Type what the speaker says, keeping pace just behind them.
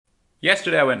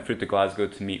Yesterday I went through to Glasgow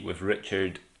to meet with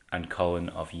Richard and Colin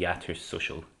of Yatter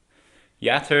Social.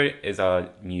 Yatter is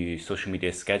a new social media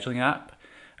scheduling app,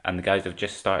 and the guys have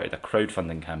just started a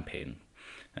crowdfunding campaign.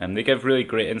 They give really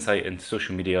great insight into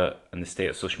social media and the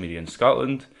state of social media in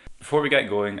Scotland. Before we get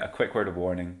going, a quick word of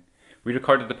warning. We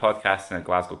recorded the podcast in a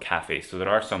Glasgow cafe, so there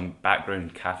are some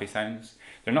background cafe sounds.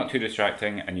 They're not too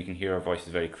distracting and you can hear our voices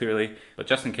very clearly, but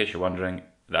just in case you're wondering,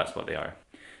 that's what they are.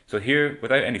 So here,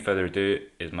 without any further ado,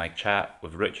 is my chat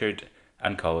with Richard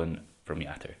and Colin from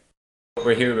Yatter.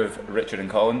 We're here with Richard and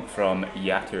Colin from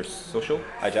Yatter Social.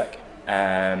 Hi Jack.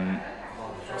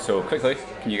 So quickly,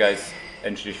 can you guys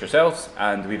introduce yourselves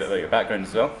and a wee bit about your background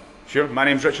as well? Sure, my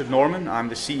name's Richard Norman, I'm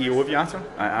the CEO of Yatter.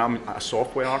 I'm a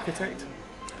software architect.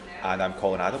 And I'm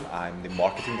Colin Adam, I'm the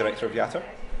marketing director of Yatter.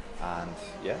 And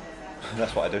yeah,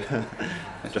 that's what I do.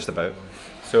 Just about.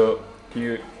 So can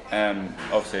you,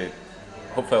 obviously,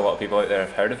 hopefully a lot of people out there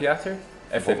have heard of Yatter.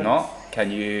 If they've not,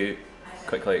 can you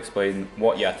quickly explain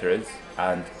what Yatter is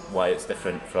and why it's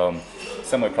different from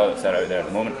similar products that are out there at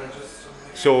the moment?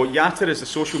 So Yatter is a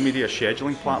social media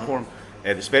scheduling platform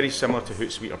that's very similar to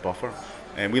Hootsuite or Buffer.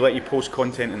 And we let you post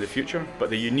content in the future, but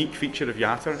the unique feature of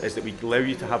Yatter is that we allow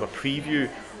you to have a preview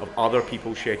of other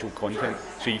people's scheduled content,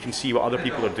 so you can see what other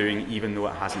people are doing even though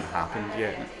it hasn't happened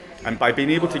yet. And by being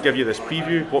able to give you this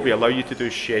preview, what we allow you to do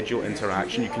is schedule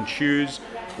interaction. You can choose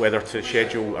whether to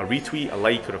schedule a retweet, a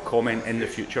like or a comment in the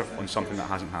future on something that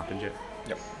hasn't happened yet.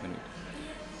 Yep.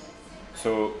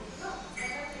 So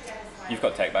you've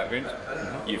got a tech background,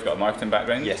 you've got a marketing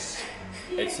background. Yes.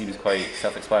 It seems quite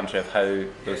self-explanatory of how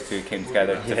those two came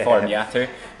together to form Yatter.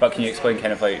 But can you explain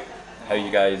kind of like how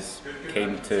you guys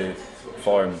came to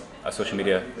form a social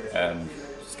media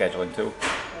scheduling tool?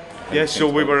 Yeah, so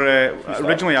we were,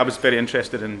 originally I was very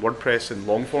interested in WordPress and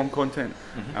long form content,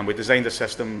 and we designed a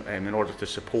system in order to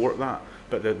support that,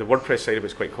 but the WordPress side of it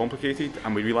was quite complicated,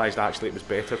 and we realised actually it was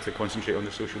better to concentrate on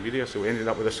the social media, so we ended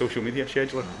up with a social media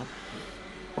scheduler.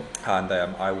 And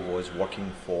I was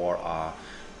working for a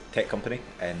tech company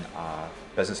in a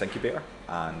business incubator,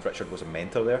 and Richard was a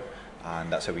mentor there,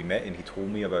 and that's how we met, and he told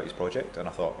me about his project, and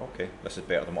I thought, okay, this is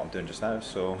better than what I'm doing just now,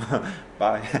 so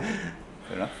bye.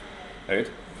 Fair enough. Very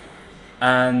good.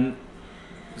 And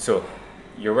so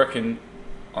you're working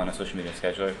on a social media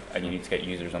scheduler and you need to get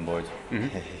users on board.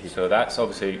 So that's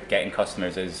obviously getting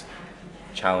customers is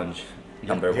challenge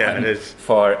number Yeah, one it is.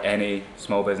 for any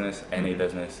small business, any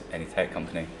business, any tech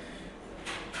company.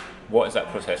 What is that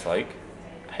process like?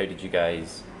 How did you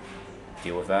guys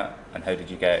deal with that? And how did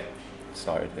you get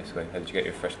started basically? How did you get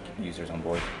your first users on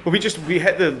board? Well, we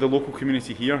hit the local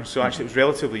community here, so actually it was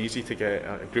relatively easy to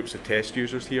get groups of test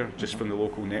users here, just from the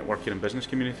local networking and business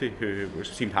community who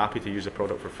seemed happy to use the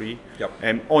product for free. Yep.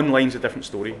 Online's a different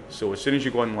story, so as soon as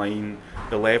you go online,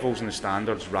 the levels and the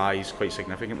standards rise quite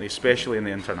significantly, especially in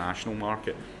the international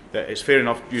market. That it's fair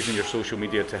enough using your social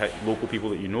media to hit local people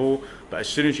that you know, but as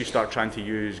soon as you start trying to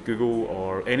use Google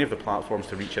or any of the platforms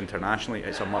to reach internationally,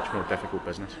 it's a much more difficult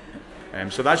business.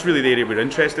 So that's really the area we're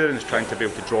interested in, is trying to be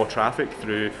able to draw traffic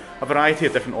through a variety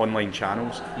of different online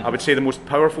channels. I would say the most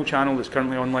powerful channel that's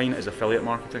currently online is affiliate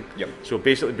marketing. Yep. So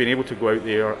basically being able to go out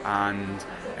there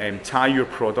and tie your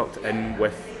product in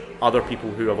with other people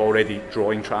who have already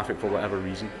drawing traffic for whatever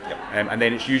reason. Yep. And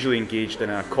then it's usually engaged in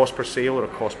a cost per sale or a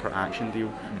cost per action deal,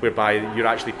 whereby you're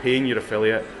actually paying your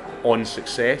affiliate on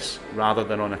success rather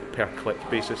than on a per click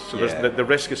basis. So there's the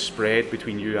risk is spread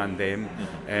between you and them,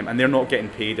 and they're not getting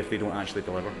paid if they don't actually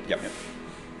deliver. Yep.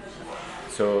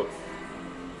 So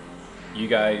you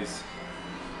guys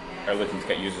are looking to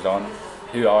get users on.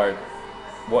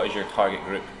 What is your target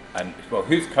group? And well,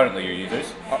 who's currently your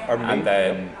users? And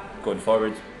then going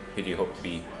forward, who do you hope to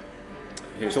be?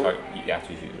 Who's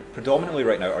Yatter's user? Predominantly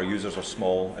right now our users are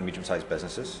small and medium-sized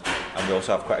businesses, and we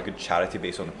also have quite a good charity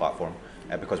base on the platform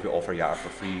because we offer Yatter for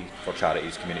free for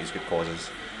charities, communities, good causes.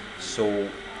 So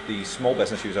the small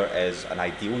business user is an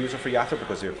ideal user for Yatter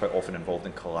because they're quite often involved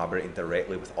in collaborating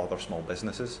directly with other small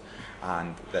businesses,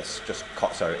 and this just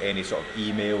cuts out any sort of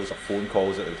emails or phone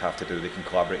calls that they would have to do. They can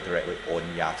collaborate directly on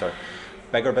Yatter.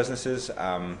 Bigger businesses,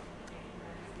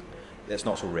 it's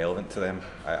not so relevant to them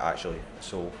actually.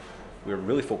 So we're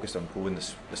really focused on growing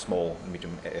the small and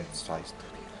medium sized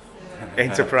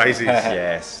Enterprises.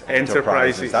 Yes,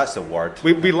 Enterprises. That's the word.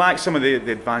 We lack some of the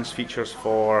advanced features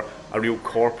for a real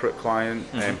corporate client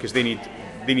because they need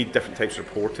they need different types of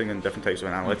reporting and different types of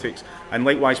analytics. And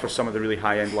likewise for some of the really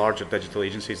high-end, larger digital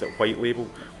agencies that white label,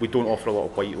 we don't offer a lot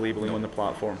of white labeling on the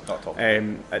platform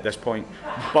at this point.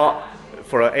 But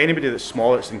for anybody that's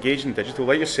small, that's engaged in digital,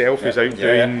 like yourself, who's out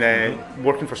doing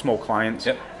working for small clients,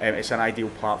 it's an ideal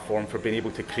platform for being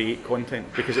able to create content,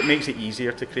 because it makes it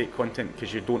easier to create content,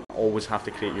 because you don't always have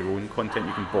to create your own content,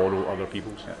 you can borrow other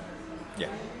people's.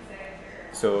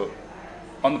 So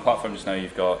on the platform just now,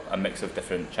 you've got a mix of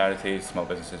different charities, small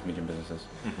businesses, medium businesses.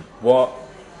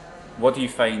 What do you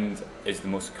find is the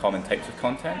most common types of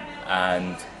content,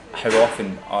 and how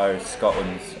often are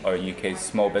Scotland's or UK's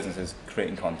small businesses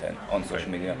creating content on social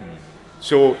media?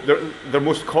 So their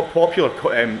most popular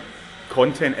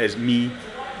content is me,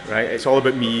 right? It's all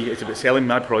about me, it's about selling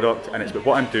my product, and it's about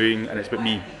what I'm doing, and it's about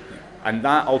me. And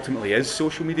that ultimately is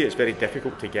social media. It's very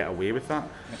difficult to get away with that.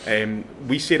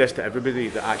 We say this to everybody,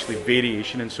 that actually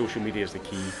variation in social media is the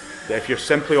key. That if you're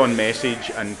simply on message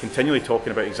and continually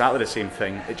talking about exactly the same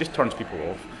thing, it just turns people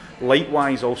off.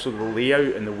 Likewise, also the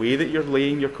layout and the way that you're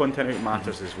laying your content out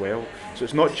matters as well. So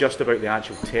it's not just about the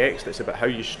actual text, it's about how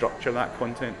you structure that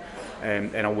content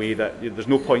in a way that there's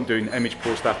no point doing image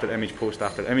post after image post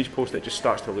after image post. It just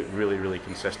starts to look really, really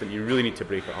consistent. You really need to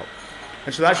break it up.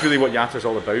 And so that's really what Yatter's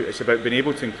all about. It's about being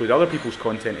able to include other people's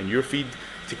content in your feed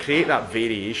to create that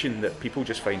variation that people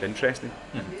just find interesting.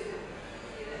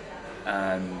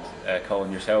 And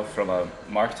Colin, yourself from a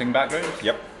marketing background,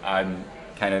 I'm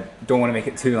kind of don't want to make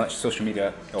it too much social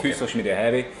media, too social media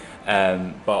heavy,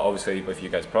 but obviously with you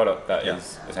guys' product, that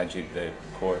is essentially the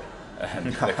core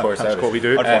service. That's what we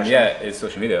do. Is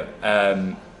social media.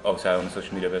 Obviously I own a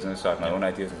social media business, so I have my own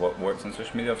ideas of what works on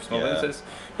social media for small businesses.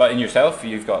 But in yourself,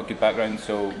 you've got a good background,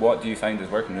 so what do you find is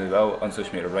working really well on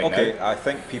social media right now? I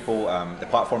think people, the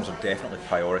platforms are definitely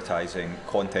prioritising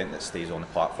content that stays on the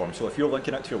platform. So if you're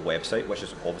linking out to your website, which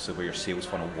is obviously where your sales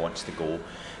funnel wants to go,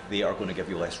 they are going to give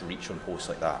you less reach on posts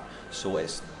like that. So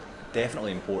it's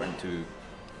definitely important to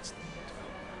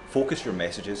focus your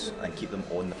messages and keep them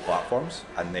on the platforms,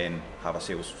 and then have a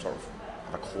sales sort of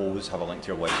have a close, have a link to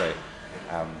your website.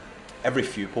 Every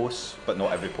few posts, but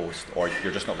not every post, or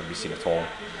you're just not going to be seen at all.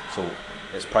 So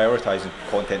it's prioritising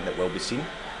content that will be seen.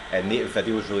 Native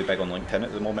video is really big on LinkedIn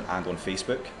at the moment, and on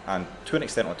Facebook, and to an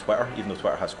extent on Twitter, even though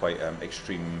Twitter has quite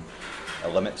extreme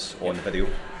limits on the video.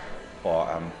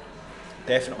 But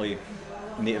definitely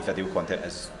native video content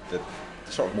is the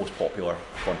sort of most popular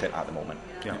content at the moment.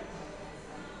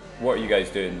 What are you guys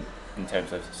doing in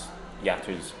terms of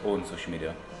Yatter's own social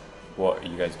media? What are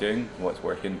you guys doing, what's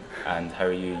working, and how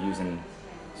are you using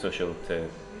social to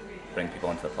bring people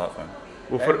onto the platform?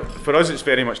 Well, for us, it's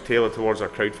very much tailored towards our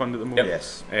crowdfund at the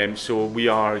moment. So we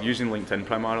are using LinkedIn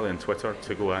primarily and Twitter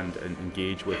to go and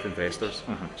engage with investors.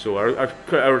 So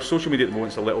our social media at the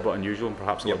moment is a little bit unusual and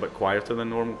perhaps a little bit quieter than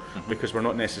normal, because we're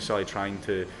not necessarily trying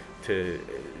to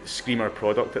scream our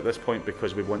product at this point,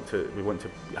 because we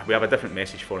have a different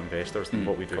message for investors than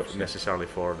what we do necessarily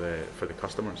for the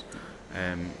customers.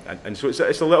 And so it's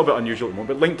a little bit unusual at the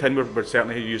moment. But LinkedIn we're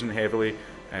certainly using heavily,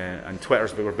 and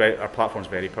Twitter's our platform's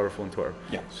very powerful on Twitter.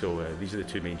 So these are the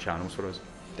two main channels for us.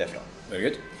 Definitely. Very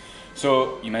good.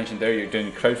 So you mentioned there you're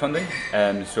doing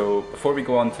crowdfunding. So before we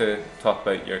go on to talk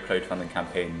about your crowdfunding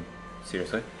campaign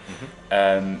seriously,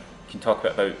 can you talk a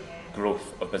bit about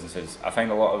growth of businesses? I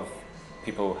find a lot of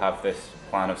people have this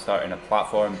plan of starting a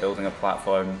platform, building a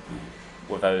platform,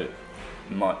 without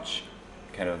much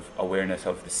kind of awareness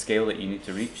of the scale that you need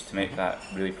to reach to make that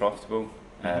really profitable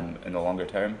in the longer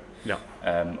term.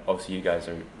 Obviously you guys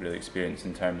are really experienced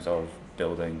in terms of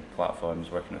building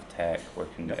platforms, working with tech,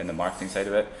 working in the marketing side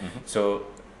of it. So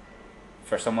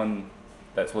for someone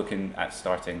that's looking at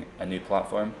starting a new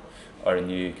platform or a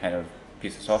new kind of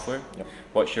piece of software,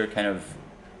 what's your kind of,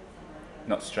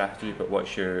 not strategy, but what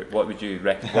would you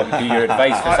recommend? What would be your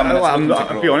advice for someone that's looking to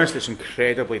grow? I'll be honest, it's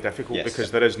incredibly difficult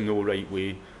because there is no right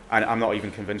way, and I'm not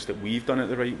even convinced that we've done it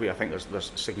the right way. I think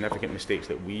there's significant mistakes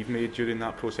that we've made during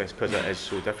that process, because it is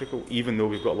so difficult. Even though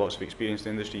we've got lots of experience in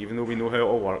the industry, even though we know how it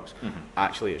all works,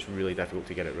 actually it's really difficult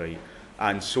to get it right.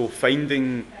 And so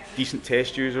finding decent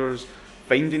test users,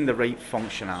 finding the right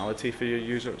functionality for your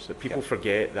users, that people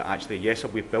forget that actually, yes,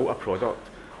 we've built a product,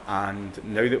 and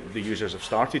now that the users have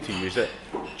started to use it,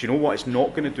 do you know what? It's not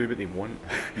going to do what they want.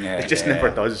 It just never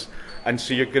does. And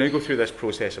so you're going to go through this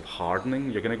process of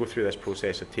hardening, you're going to go through this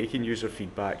process of taking user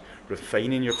feedback,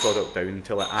 refining your product down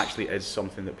until it actually is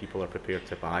something that people are prepared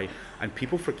to buy. And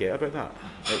people forget about that.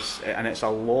 It's a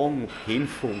long,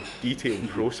 painful, detailed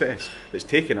process that's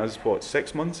taken us,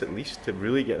 6 months at least, to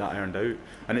really get that ironed out.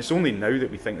 And it's only now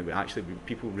that we think that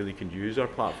people really can use our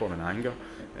platform in anger.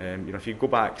 If you go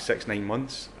back 6-9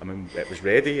 months, I mean, it was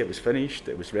ready, it was finished,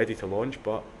 it was ready to launch,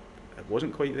 but it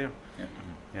wasn't quite there. Yeah.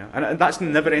 Yeah, and that's a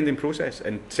never-ending process,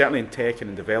 and certainly in tech and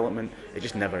in development, it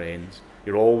just never ends.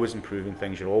 You're always improving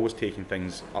things, you're always taking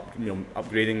things up,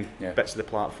 upgrading bits of the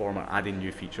platform or adding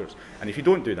new features. And if you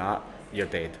don't do that, you're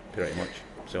dead, pretty much.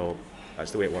 So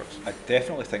that's the way it works. I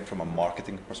definitely think from a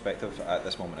marketing perspective at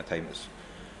this moment in time, it's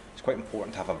quite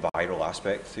important to have a viral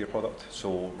aspect to your product.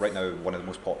 So right now, one of the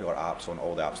most popular apps on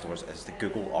all the app stores is the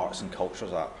Google Arts and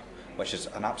Cultures app, which is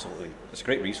it's a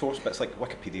great resource, but it's like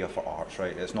Wikipedia for arts,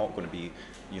 right? It's not going to be,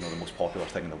 the most popular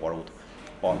thing in the world.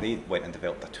 But they went and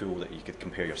developed a tool that you could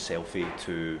compare your selfie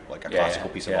to like a classical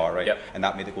piece of art, right? Yep. And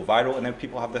that made it go viral, and then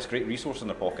people have this great resource in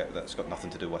their pocket that's got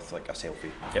nothing to do with like a selfie.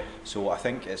 Yep. So I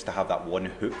think it's to have that one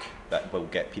hook that will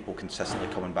get people consistently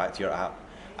coming back to your app,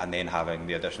 and then having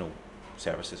the additional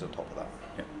services on top of that.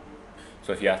 Yeah.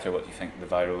 So if Yatter, what do you think the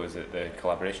viral is? It the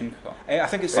collaboration? I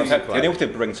think it's being able to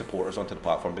bring supporters onto the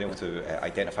platform, being able to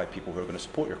identify people who are going to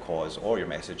support your cause or your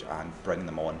message and bring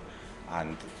them on.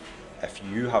 And if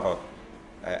you have a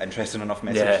interesting enough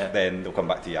message, then they'll come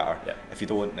back to Yatter. Yeah. If you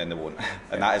don't, then they won't.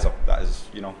 And that is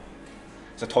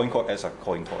it's a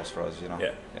coin toss for us.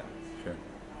 Yeah. Sure.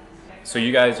 So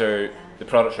you guys the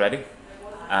product's ready,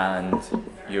 and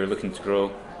you're looking to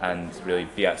grow and really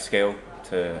be at scale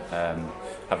to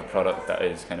have a product that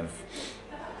is kind of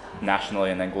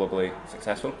nationally and then globally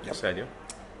successful. Yes, that's the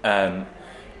idea.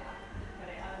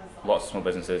 Lots of small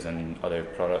businesses and other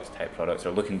tech products,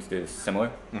 are looking to do this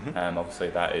similar. Mm-hmm. Obviously,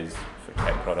 that is for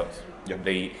tech products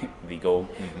the goal,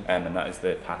 and that is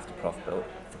the path to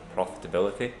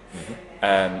profitability.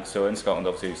 Mm-hmm. So in Scotland,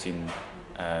 obviously, we've seen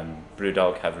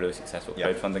Brewdog have really successful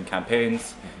crowdfunding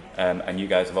campaigns, and you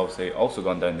guys have obviously also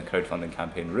gone down the crowdfunding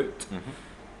campaign route.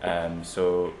 Mm-hmm.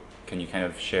 So can you kind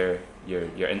of share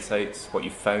your insights, what you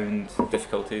found,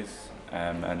 difficulties,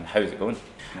 and how's it going?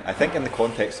 I think in the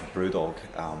context of Brewdog,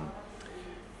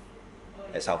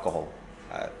 it's alcohol.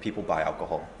 People buy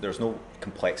alcohol. There's no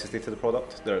complexity to the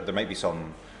product. There might be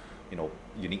some,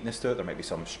 uniqueness to it. There might be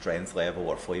some strength level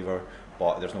or flavour,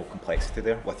 but there's no complexity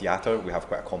there. With Yatter, we have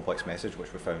quite a complex message,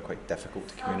 which we found quite difficult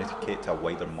to communicate to a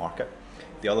wider market.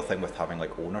 The other thing with having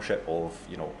like ownership of,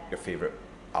 your favourite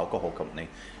alcohol company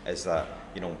is that,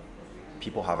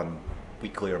 people have a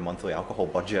weekly or monthly alcohol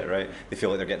budget, right? They feel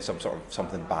like they're getting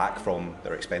something back from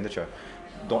their expenditure.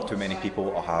 Not too many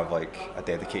people have like a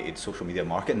dedicated social media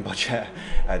marketing budget,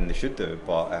 and they should do,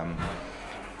 but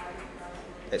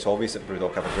it's obvious that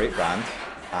Brewdog have a great brand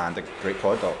and a great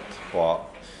product, but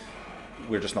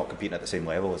we're just not competing at the same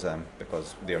level as them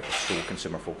because they're just so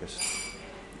consumer focused.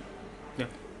 Yeah.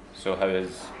 So how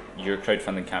has your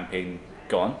crowdfunding campaign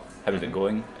gone? How is it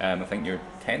going? I think you're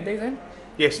 10 days in?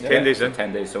 Yes, 10 days in.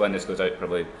 10 days, so when this goes out,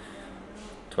 probably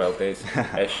 12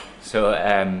 days-ish. So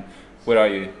where are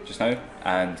you just now,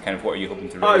 and kind of what are you hoping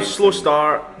to raise? Slow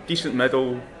start, decent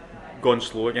middle, gone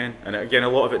slow again. And again, a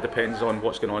lot of it depends on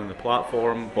what's going on in the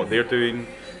platform, what they're doing.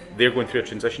 They're going through a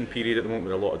transition period at the moment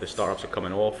where a lot of the startups are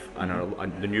coming off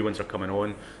and the new ones are coming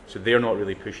on, so they're not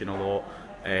really pushing a lot,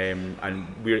 and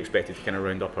we're expected to kind of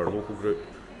round up our local group.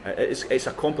 It's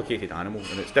a complicated animal,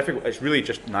 and it's difficult. It's really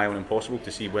just nigh on impossible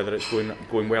to see whether it's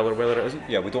going well or whether it isn't.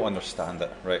 Yeah, we don't understand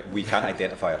it, right? We can't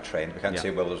identify a trend. We can't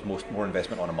say, well, there's more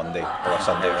investment on a Monday or a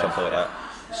Sunday or something like that.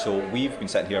 So we've been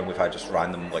sitting here and we've had just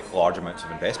random like large amounts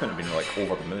of investment and been like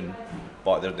over the moon,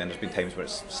 but then there's been times where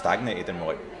it's stagnated and we're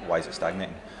like, why is it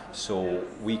stagnating? So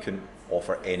we couldn't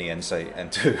offer any insight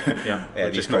into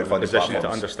these crowdfunding platforms to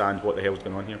understand what the hell's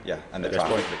going on here. Yeah, and at the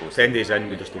traffic that goes 10 days in,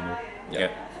 we just don't know.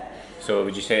 Yeah. So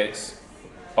would you say it's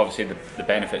obviously the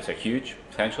benefits are huge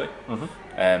potentially,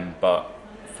 but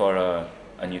for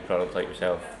a new product like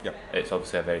yourself, it's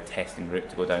obviously a very testing route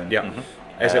to go down. Yeah.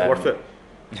 Mm-hmm. Is it worth it?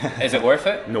 Is it worth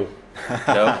it? No.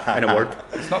 No. In a word.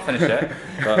 It's not finished yet,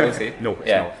 but we'll see. No, it's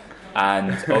not.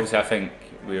 And obviously I think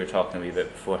we were talking a wee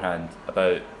bit beforehand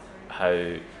about how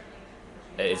it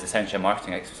is essentially a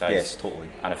marketing exercise. Yes, totally.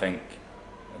 And I think,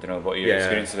 I don't know what your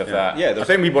experiences of that. Yeah, I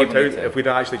think we worked out if we'd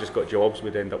actually just got jobs,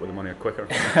 we'd end up with the money quicker.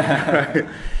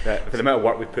 For the amount of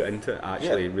work we put into it,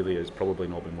 actually, really has probably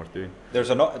not been worth doing. There's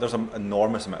an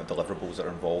enormous amount of deliverables that are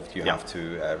involved. You have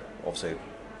to obviously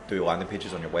do landing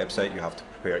pages on your website. You have to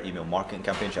prepare email marketing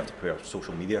campaigns. You have to prepare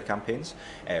social media campaigns.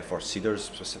 For Seeders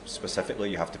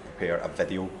specifically, you have to prepare a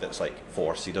video that's like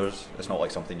for Seeders. It's not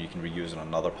like something you can reuse on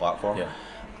another platform. Yeah.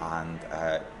 And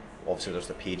obviously there's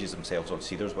the pages themselves on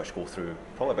Seeders, which go through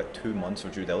probably about 2 months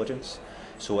of due diligence.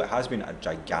 So it has been a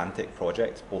gigantic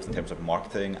project, both in terms of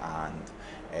marketing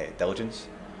and diligence.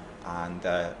 And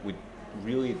we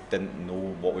really didn't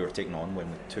know what we were taking on when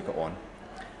we took it on.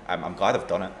 I'm glad I've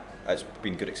done it. It's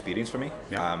been a good experience for me.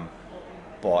 Yeah.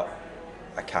 But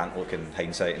I can't look in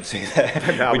hindsight and say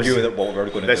that we knew that what we were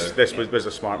going to do. This was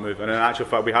a smart move, and in actual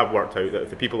fact, we have worked out that if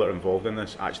the people that are involved in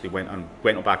this actually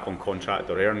went back on contract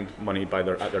or earned money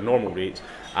at their normal rates,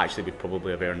 actually would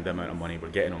probably have earned the amount of money we're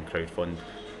getting on crowdfund,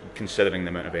 considering the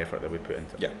amount of effort that we put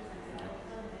into it. Yeah.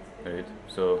 Very good.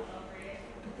 So,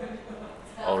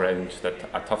 all round, just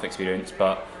a tough experience,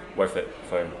 but worth it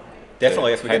for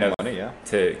Definitely, if we get kind the money, yeah.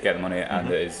 to get the money,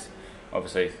 and it is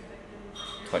obviously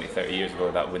 20, 30 years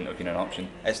ago that wouldn't have been an option.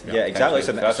 Yeah, exactly.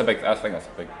 So that's a big. I think that's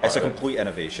a big. It's a part of it. complete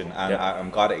innovation, and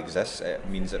I'm glad it exists. It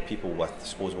means that people with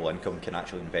disposable income can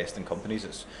actually invest in companies.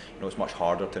 It's it's much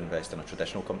harder to invest in a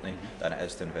traditional company than it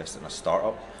is to invest in a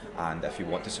startup. And if you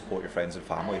want to support your friends and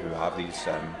family who have these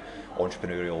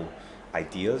entrepreneurial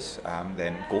ideas,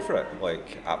 then go for it.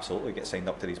 Like, absolutely, get signed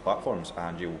up to these platforms,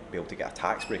 and you'll be able to get a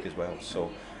tax break as well. So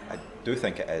I do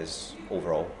think it is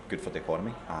overall good for the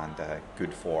economy and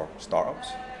good for startups.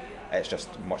 It's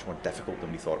just much more difficult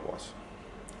than we thought it was.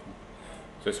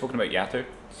 So we've spoken about Yatter,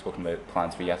 spoken about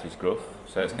plans for Yatter's growth.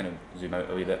 So let's kind of zoom out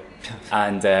a wee bit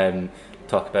and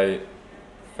talk about,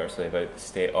 firstly, about the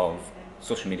state of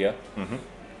social media.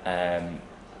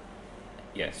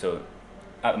 So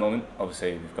at the moment,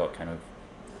 obviously, we've got kind of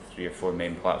 3 or 4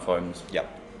 main platforms.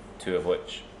 Yep. 2 of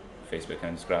which, Facebook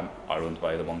and Instagram, are owned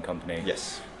by the one company.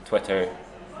 Yes. Twitter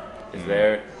is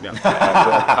there. Yeah.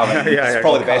 It's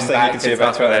probably the best thing you can say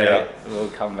about Twitter. We'll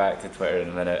come back to Twitter in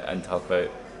a minute and talk about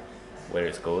where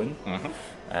it's going,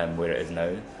 and where it is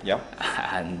now,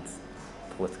 and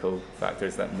political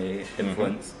factors that may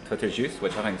influence Twitter's use,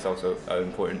 which I think is also an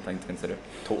important thing to consider.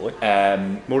 Totally.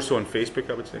 More so on Facebook,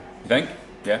 I would say. You think?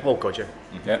 Yeah. Oh god, yeah.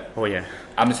 Yeah. Oh yeah.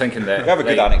 I'm just thinking that We have a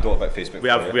good anecdote about Facebook. We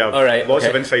have All right, lots okay.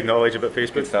 of inside knowledge about good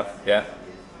Facebook. stuff. Yeah.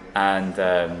 And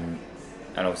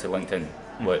obviously LinkedIn,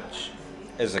 which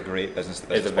is a great business to is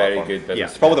business a very platform. good business. Yeah.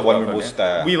 It's probably the one we're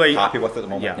platform, most We like- happy with at the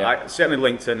moment. Yeah,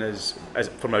 certainly LinkedIn is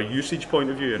from a usage point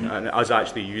of view, and us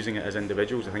actually using it as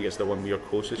individuals, I think it's the one we are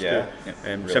closest Yeah. to.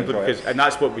 Really Simply enjoy it. because, and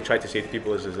that's what we try to say to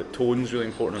people is that tone's really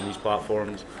important on these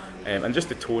platforms, and just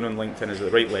the tone on LinkedIn is at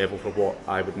the right level for what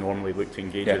I would normally look to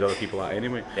engage with other people at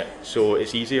anyway. Yeah. So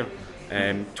it's easier.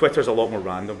 Twitter's a lot more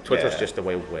random. Twitter's Yeah. just the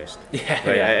Wild West. Yeah,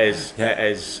 Right? yeah. It is. Yeah.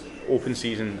 It is open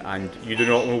season, and you do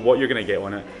not know what you're going to get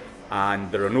on it.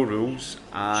 And there are no rules,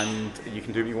 and you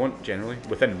can do what you want generally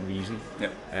within reason. Yeah.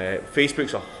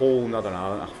 Facebook's a whole nother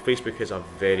island. Facebook is a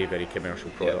very, very commercial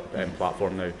product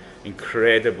platform now,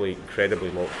 incredibly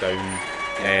locked down,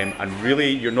 and really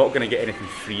you're not going to get anything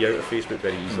free out of Facebook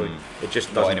very easily. It just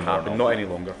Not doesn't anymore, happen, no. not any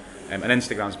longer. And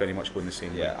Instagram's very much going the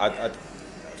same way. Yeah,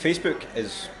 Facebook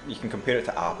is, you can compare it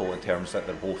to Apple in terms that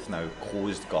they're both now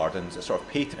closed gardens. It's sort of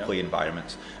pay-to-play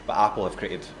environments, but Apple have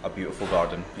created a beautiful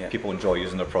garden. Yeah. People enjoy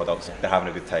using their products. They're having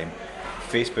a good time.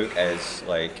 Facebook is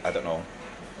like, I don't know,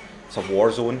 it's a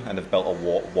war zone, and they've built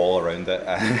a wall around it.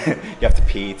 You have to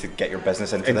pay to get your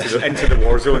business into this. into the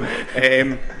war zone.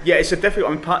 It's a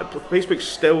difficult. I mean, Facebook's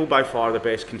still by far the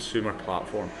best consumer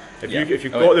platform. If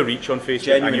you've got the reach on Facebook,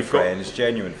 Genuine and you've friends,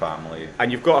 genuine family.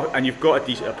 and you've got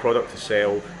a product to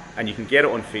sell, and you can get it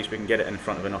on Facebook and get it in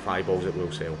front of enough eyeballs, it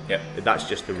will sell. Yep. That's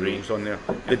just the rules on there.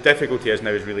 The difficulty is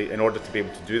now is really, in order to be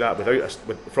able to do that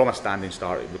from a standing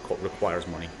start, it requires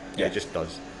money. Yeah. It just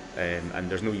does. And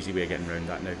there's no easy way of getting around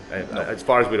that now. As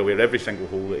far as we're aware, every single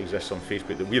hole that exists on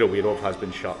Facebook that we're aware of has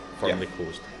been shut, firmly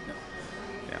closed.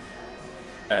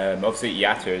 Obviously,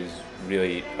 Yatter is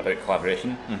really about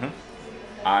collaboration.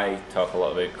 I talk a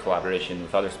lot about collaboration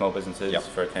with other small businesses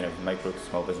for kind of micro to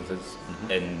small businesses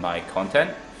in my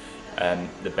content.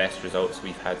 The best results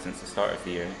we've had since the start of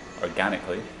the year,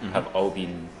 organically, have all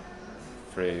been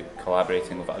through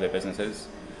collaborating with other businesses.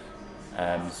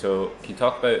 So can you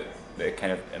talk about the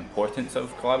kind of importance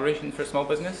of collaboration for small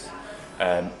business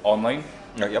online?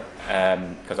 Yep.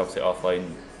 Because obviously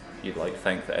offline, you'd like to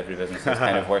think that every business is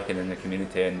kind of working in the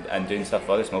community and doing stuff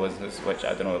for other small businesses, which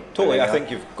I don't know. Totally, I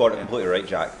think you've got it completely right,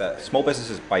 Jack, that small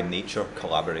businesses by nature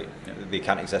collaborate. They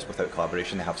can't exist without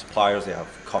collaboration. They have suppliers, they have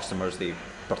customers, they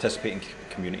participate in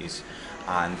communities,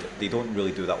 and they don't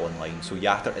really do that online. So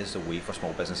Yatter is the way for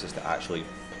small businesses to actually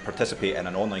participate in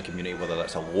an online community, whether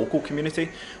that's a local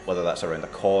community, whether that's around a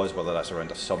cause, whether that's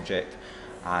around a subject,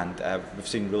 and we've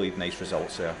seen really nice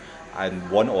results there.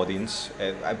 And one audience,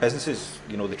 businesses,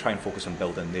 they try and focus on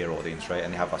building their audience, right?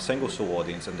 And they have a single sole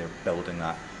audience, and they're building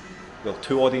that. Well,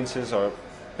 2 audiences are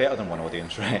better than 1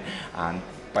 audience, right? And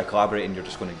by collaborating, you're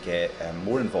just going to get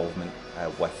more involvement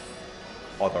with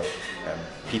other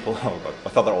people,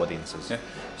 with other audiences. Yeah.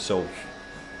 So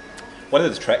one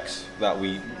of the tricks that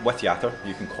with Yatter,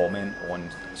 you can comment on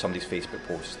somebody's Facebook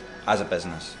post as a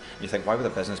business. You think, why would a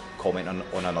business comment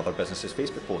on another business's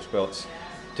Facebook post? Well,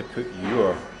 to put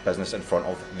your business in front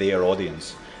of their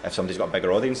audience. If somebody's got a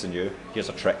bigger audience than you, here's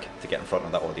a trick to get in front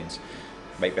of that audience.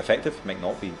 Might be effective, might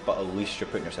not be, but at least you're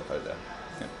putting yourself out there.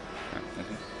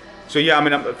 Okay. So yeah, I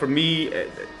mean, for me,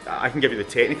 I can give you the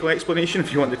technical explanation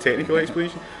if you want the technical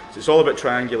explanation. So it's all about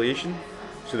triangulation.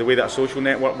 So the way that a social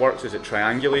network works is it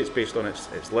triangulates based on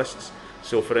its lists.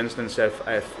 So for instance,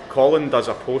 if Colin does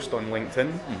a post on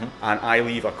LinkedIn and I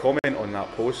leave a comment on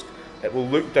that post, it will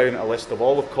look down a list of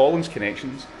all of Colin's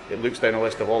connections. It looks down a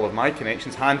list of all of my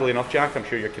connections. Handily enough, Jack, I'm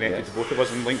sure you're connected to both of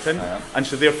us on LinkedIn. And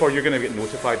so therefore you're going to get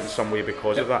notified in some way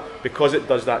because of that, because it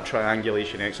does that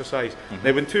triangulation exercise.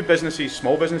 Now when two businesses,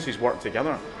 small businesses work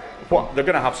together, they're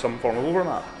going to have some form of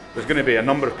overlap. There's going to be a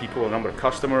number of people, a number of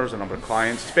customers, a number of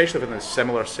clients, especially within a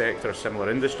similar sector, a similar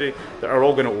industry, that are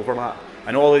all going to overlap.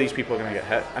 And all of these people are going to get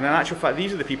hit. And in actual fact,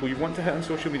 these are the people you want to hit on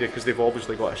social media because they've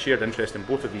obviously got a shared interest in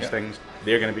both of these things.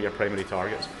 They're going to be your primary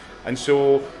targets. And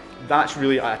so that's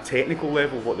really at a technical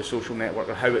level what the social network,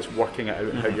 or how it's working it out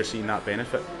and how you're seeing that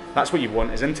benefit. That's what you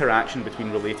want, is interaction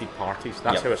between related parties.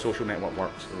 That's how a social network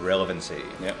works. Relevancy.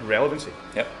 Yep. Relevancy.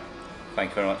 Yep.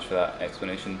 Thank you very much for that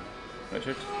explanation,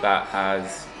 Richard.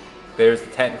 There's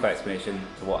the technical explanation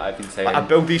to what I've been saying. I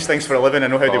build these things for a living, I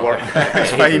know how they work.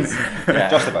 It's fine.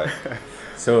 Just about.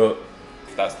 So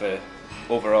that's the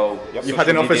overall. You've had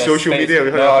enough of social space. media.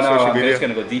 I'm just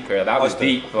going to go deeper. That was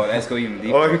deep, but let's go even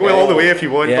deeper. Oh, I can go all the way if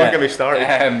you want. Don't get me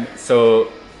started.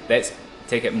 So let's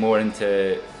take it more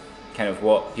into kind of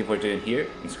what people are doing here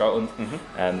in Scotland.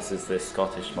 This is the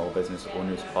Scottish Small Business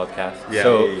Owners Podcast. Yeah.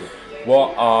 So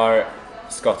what are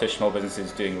Scottish small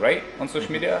businesses doing right on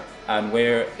social media, and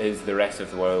where is the rest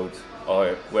of the world,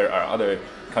 or where are other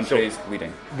countries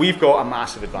leading? We've got a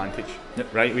massive advantage,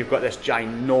 right? We've got this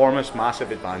ginormous,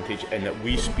 massive advantage in that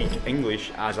we speak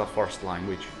English as a first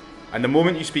language. And the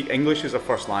moment you speak English as a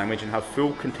first language and have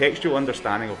full contextual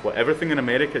understanding of what everything in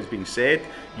America is being said,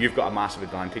 you've got a massive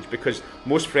advantage, because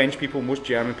most French people, most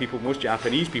German people, most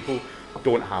Japanese people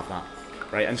don't have that.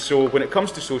 Right, and so when it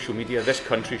comes to social media, this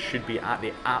country should be at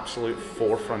the absolute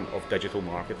forefront of digital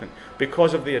marketing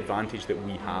because of the advantage that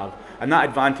we have. And that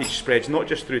advantage spreads not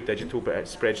just through digital, but it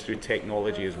spreads through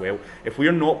technology as well. If we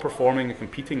are not performing and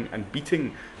competing and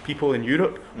beating people in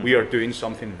Europe, we are doing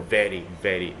something very,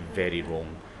 very, very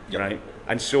wrong. Right?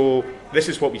 And so this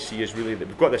is what we see, is really that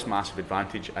we've got this massive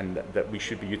advantage, and that we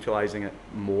should be utilising it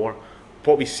more.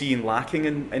 What we see lacking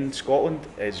in Scotland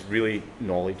is really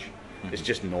knowledge. It's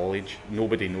just knowledge.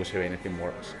 Nobody knows how anything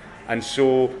works. And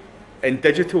so in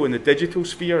the digital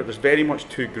sphere, there's very much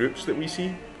two groups that we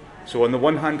see. So on the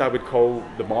one hand, I would call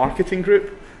the marketing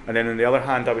group, and then on the other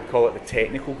hand, I would call it the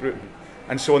technical group.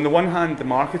 And so on the one hand, the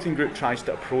marketing group tries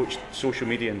to approach social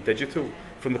media and digital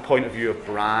from the point of view of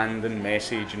brand and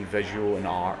message and visual and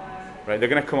art. Right? They're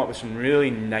going to come up with some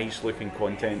really nice looking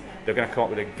content. They're going to come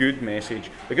up with a good message.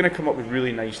 They're going to come up with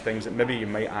really nice things that maybe you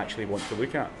might actually want to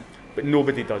look at. But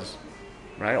nobody does.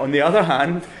 Right. On the other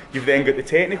hand, you've then got the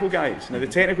technical guys. Now, the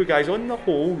technical guys, on the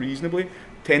whole, reasonably,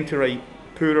 tend to write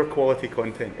poorer quality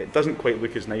content. It doesn't quite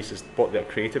look as nice as what their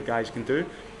creative guys can do,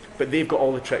 but they've got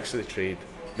all the tricks of the trade.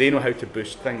 They know how to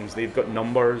boost things. They've got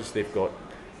numbers, they've got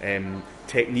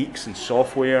techniques and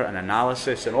software and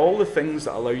analysis and all the things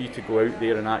that allow you to go out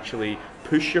there and actually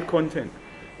push your content.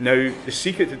 Now, the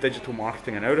secret to digital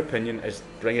marketing, in our opinion, is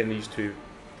bringing these two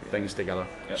things together.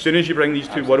 As soon as you bring these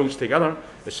two worlds together,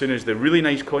 as soon as the really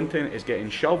nice content is getting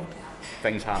shoved,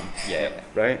 things happen.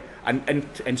 Right? And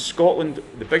in Scotland,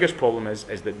 the biggest problem is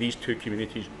that these two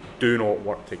communities do not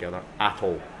work together at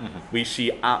all. We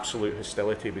see absolute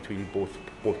hostility between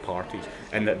both parties,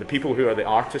 and that the people who are the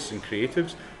artists and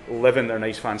creatives live in their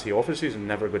nice fancy offices and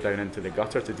never go down into the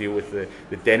gutter to deal with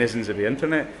the denizens of the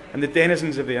internet. And the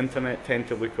denizens of the internet tend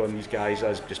to look on these guys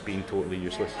as just being totally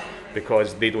useless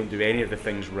because they don't do any of the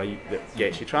things right that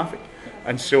gets you traffic.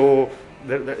 And so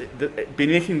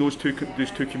making those two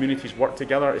communities work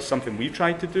together is something we've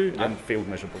tried to do and failed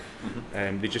miserably.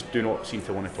 They just do not seem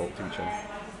to want to talk to each other.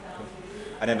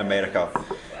 And in America,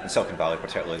 in Silicon Valley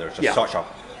particularly, there's just such a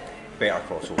better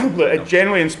crossover. Look,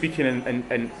 generally speaking,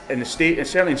 in the state, and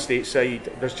certainly in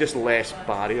stateside, there's just less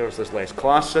barriers. There's less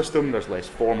class system. There's less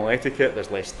formal etiquette.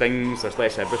 There's less things. There's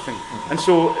less everything. And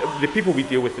so the people we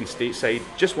deal with in stateside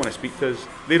just want to speak to us.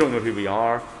 They don't know who we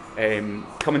are.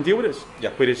 Come and deal with us.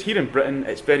 Whereas here in Britain,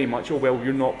 it's very much, oh well,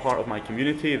 you're not part of my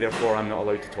community, therefore I'm not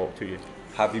allowed to talk to you.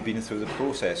 Have you been through the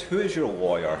process? Who is your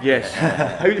lawyer? Yes.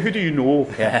 Who do you know?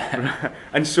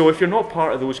 And so if you're not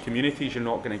part of those communities, you're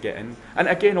not going to get in. And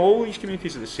again, all these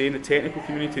communities are the same. The technical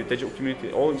community, the digital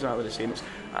community, all exactly the same.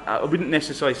 I wouldn't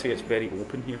necessarily say it's very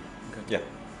open here. Yeah,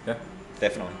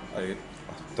 definitely. I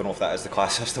don't know if that is the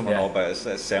class system or not, but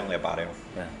it's certainly a barrier.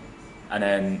 And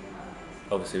then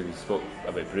obviously we spoke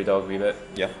about Brewdog a wee bit,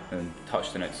 Yeah. and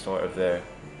touched on it sort of there.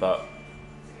 But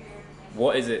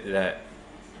what is it that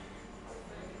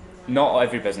not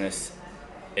every business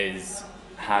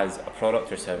has a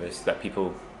product or service that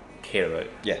people care about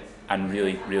Yeah. and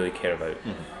really care about?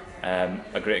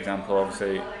 A great example,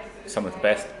 obviously, some of the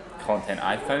best content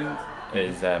I've found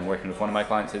is working with one of my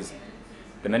clients is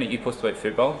the minute you post about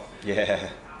football, Yeah.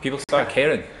 people start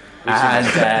caring.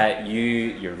 And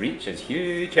your reach is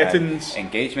huge. Kittens.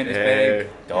 Engagement is Yeah. big.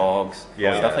 Dogs.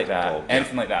 Yeah. Stuff like that. Dogs.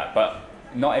 Anything like that. But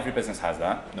not every business has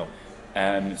that. No.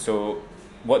 So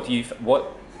what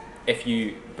if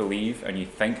you believe and you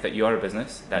think that you are a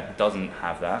business that doesn't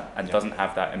have that and doesn't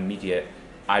have that immediate,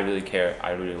 I really care,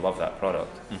 I really love that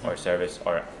product or service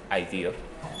or idea,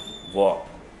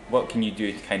 what can you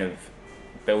do to kind of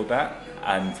build that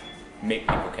and make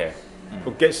people care?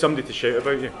 Well, get somebody to shout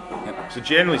about you. Yep. So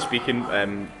generally speaking,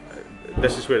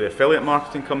 this is where the affiliate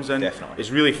marketing comes in. Definitely.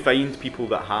 Is really find people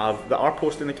that are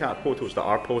posting the cat photos, that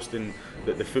are posting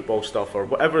the football stuff, or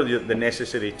whatever the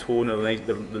necessary tone or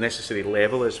the necessary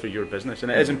level is for your business.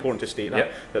 And it is important to state that,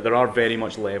 Yep. that there are very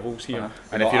much levels here.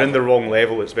 And if Not you're in at- the wrong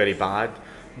level, it's very bad.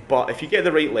 But if you get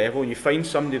the right level and you find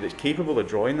somebody that's capable of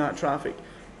drawing that traffic,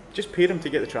 just pay them to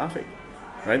get the traffic.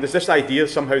 Right? There's this idea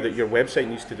somehow that your website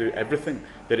needs to do everything,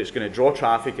 that it's going to draw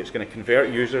traffic, it's going to convert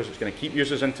users, it's going to keep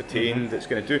users entertained, it's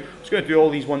going to do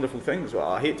all these wonderful things. Well,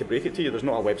 I hate to break it to you, there's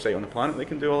not a website on the planet that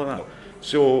can do all of that. No.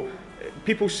 So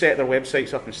people set their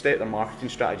websites up and set their marketing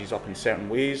strategies up in certain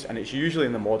ways, and it's usually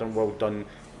in the modern world done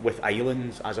with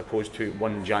islands as opposed to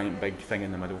one giant big thing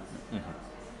in the middle.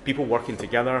 People working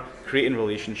together, creating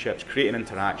relationships, creating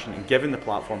interaction, and giving the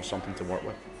platform something to work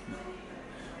with.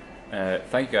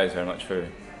 Thank you guys very much for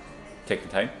taking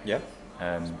the time. Yeah.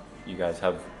 You guys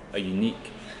have a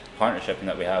unique partnership in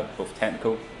that we have both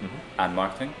technical and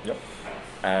marketing. Yep.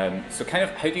 So kind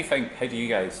of how do you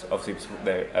guys, obviously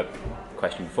a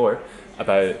question before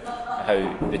about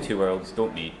how the two worlds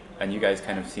don't meet, and you guys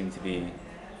kind of seem to be,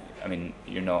 I mean,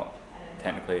 you're not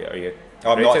technically, are you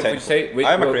Oh, I'm not creative, would you say? technical.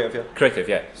 I am a creative, yeah. Creative,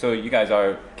 yeah. So you guys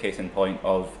are case in point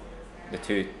of the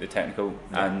two, the technical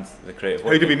and the creative.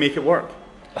 How do we make it work?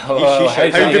 Oh, How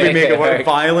do we make it work? work?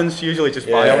 Violence, usually just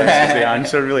violence is the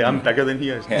answer, really. I'm bigger than he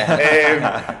is.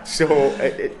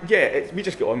 We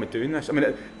just get on with doing this. I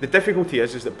mean, the difficulty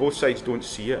is that both sides don't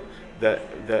see it. That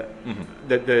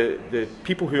the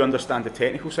people who understand the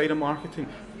technical side of marketing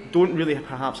don't really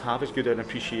perhaps have as good an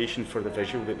appreciation for the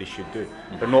visual that they should do.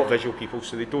 They're not visual people,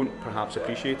 so they don't perhaps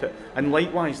appreciate it. And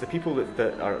likewise, the people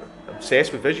that are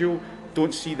obsessed with visual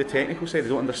don't see the technical side, they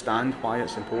don't understand why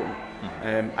it's important.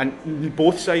 And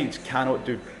both sides cannot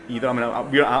do either. I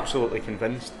mean, we're absolutely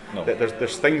convinced that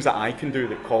there's things that I can do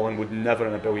that Colin would never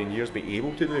in a billion years be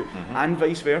able to do, and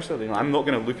vice versa. You know, I'm not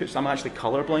going to look at. I'm actually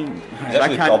colourblind.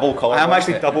 Actually double colourblind. I'm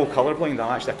actually double colourblind.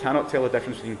 I cannot tell the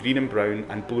difference between green and brown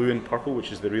and blue and purple,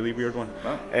 which is the really weird one.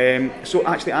 So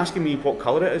actually asking me what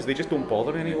colour it is, they just don't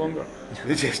bother any longer.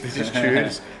 They just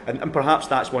choose, and perhaps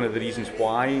that's one of the reasons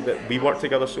why that we work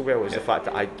together so well is the fact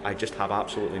that I just have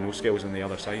absolutely no skills on the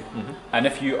other side. And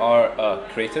if you are a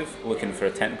creative looking for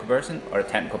a technical person, or a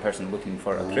technical person looking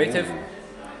for a creative,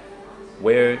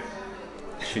 where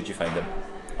should you find them?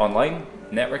 Online?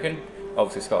 Networking?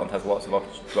 Obviously Scotland has lots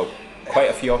of quite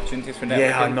a few opportunities for networking.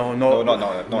 Yeah,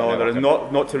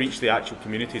 networking. not to reach the actual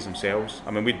communities themselves.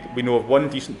 I mean, we know of one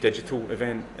decent digital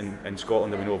event in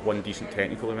Scotland, and we know of one decent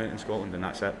technical event in Scotland, and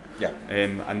that's it. Yeah.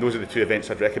 And those are the two events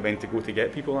I'd recommend to go to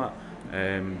get people at.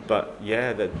 But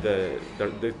yeah,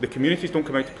 the communities don't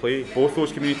come out to play. Both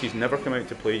those communities never come out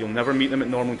to play. You'll never meet them at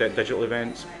normal digital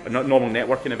events, or not normal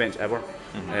networking events ever.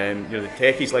 You know, the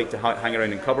techies like to hang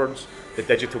around in cupboards. The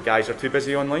digital guys are too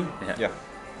busy online. Yeah.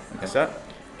 That's it.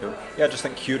 Cool. Yeah, I just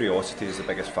think curiosity is the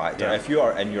biggest factor. Yeah. If you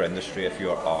are in your industry, if you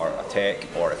are a tech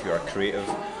or if you're a creative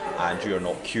and you're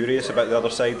not curious about the other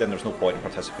side, then there's no point in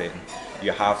participating.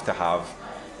 You have to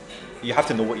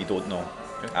know what you don't know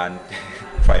and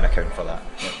try and account for that.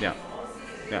 Yeah.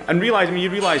 And you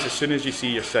realise as soon as you see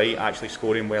your site actually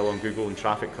scoring well on Google and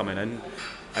traffic coming in,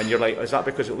 and you're like, is that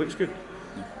because it looks good?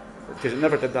 Because it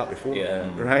never did that before,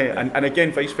 right? And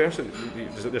again, vice versa.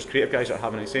 There's creative guys that are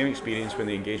having the same experience when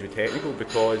they engage with technical,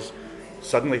 because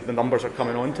suddenly the numbers are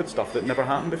coming on to stuff that never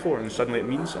happened before, and suddenly it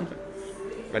means something.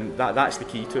 And that's the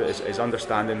key to it, is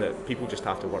understanding that people just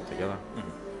have to work together.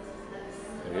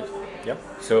 Very good. Yeah,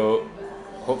 So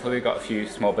hopefully we've got a few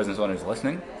small business owners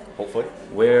listening. hopefully.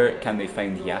 Where can they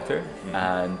find Yatter,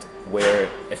 and where,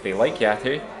 if they like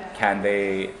Yatter, can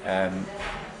they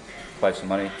pledge some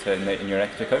money to in your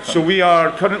equity crowdfunding? So we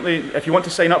are currently, if you want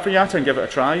to sign up for Yatter and give it a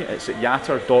try, it's at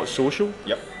yatter.social.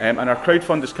 Yep. And our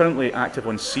crowdfund is currently active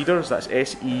on Seedrs, that's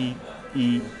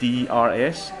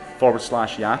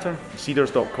SEEDRS/Yatter,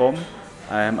 seedrs.com.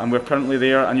 And we're currently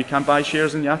there, and you can buy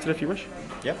shares in Yatter if you wish.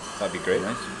 Yeah, that'd be great.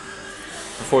 Nice.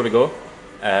 Before we go,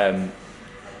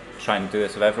 try and do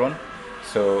this with everyone.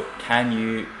 So can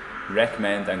you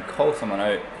recommend and call someone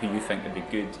out who you think would be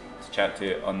good to chat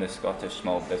to on the Scottish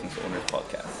Small Business Owners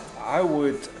podcast? I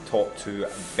would talk to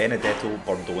Benedetto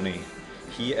Bordoni.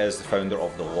 He is the founder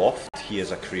of The Loft. He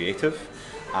is a creative,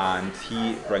 and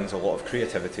he brings a lot of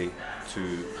creativity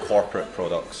to corporate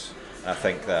products. And I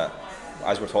think that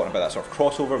as we're talking about that sort of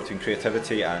crossover between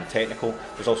creativity and technical,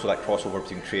 there's also that crossover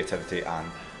between creativity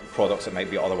and products that might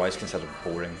be otherwise considered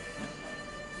boring.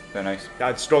 Very nice.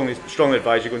 I'd strongly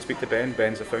advise you go and speak to Ben.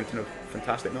 Ben's a fountain of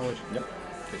fantastic knowledge. Yep.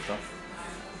 Good stuff.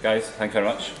 Guys, thanks very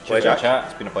much. Pleasure. For the chat.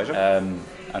 It's been a pleasure.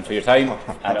 And for your time,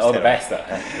 and all the best.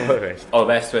 All the best. All the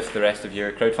best with the rest of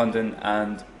your crowdfunding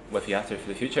and with Yatter for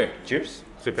the future. Cheers.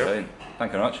 Super. Brilliant.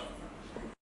 Thank you very much.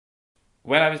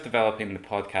 When I was developing the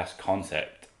podcast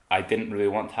concept, I didn't really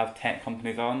want to have tech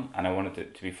companies on, and I wanted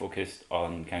it to be focused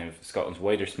on kind of Scotland's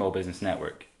wider small business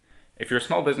network. If you're a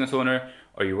small business owner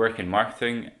or you work in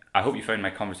marketing, I hope you found my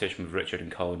conversation with Richard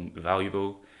and Colin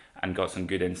valuable and got some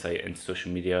good insight into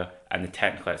social media and the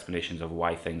technical explanations of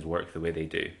why things work the way they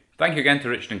do. Thank you again to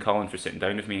Richard and Colin for sitting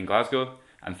down with me in Glasgow,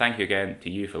 and thank you again to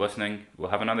you for listening. We'll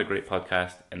have another great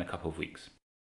podcast in a couple of weeks.